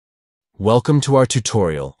Welcome to our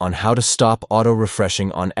tutorial on how to stop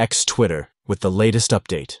auto-refreshing on X Twitter with the latest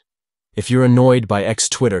update. If you're annoyed by X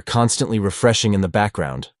Twitter constantly refreshing in the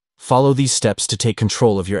background, follow these steps to take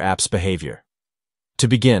control of your app's behavior. To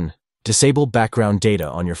begin, disable background data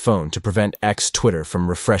on your phone to prevent X Twitter from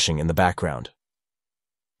refreshing in the background.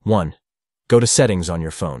 1. Go to Settings on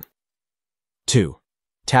your phone. 2.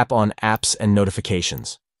 Tap on Apps and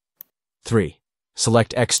Notifications. 3.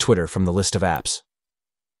 Select X Twitter from the list of apps.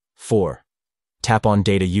 4. Tap on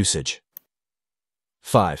Data Usage.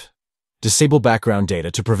 5. Disable background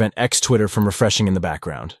data to prevent X Twitter from refreshing in the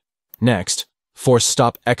background. Next, force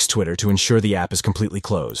Stop X Twitter to ensure the app is completely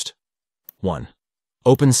closed. 1.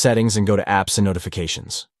 Open Settings and go to Apps and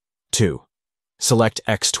Notifications. 2. Select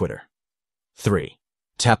X Twitter. 3.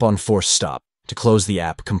 Tap on Force Stop to close the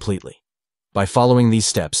app completely. By following these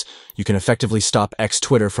steps, you can effectively stop X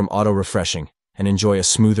Twitter from auto-refreshing and enjoy a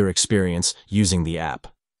smoother experience using the app.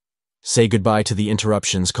 Say goodbye to the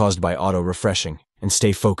interruptions caused by auto-refreshing and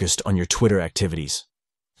stay focused on your Twitter activities.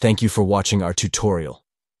 Thank you for watching our tutorial.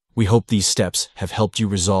 We hope these steps have helped you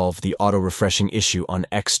resolve the auto-refreshing issue on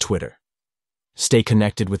X Twitter. Stay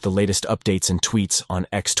connected with the latest updates and tweets on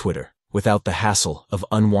X Twitter without the hassle of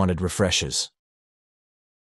unwanted refreshes.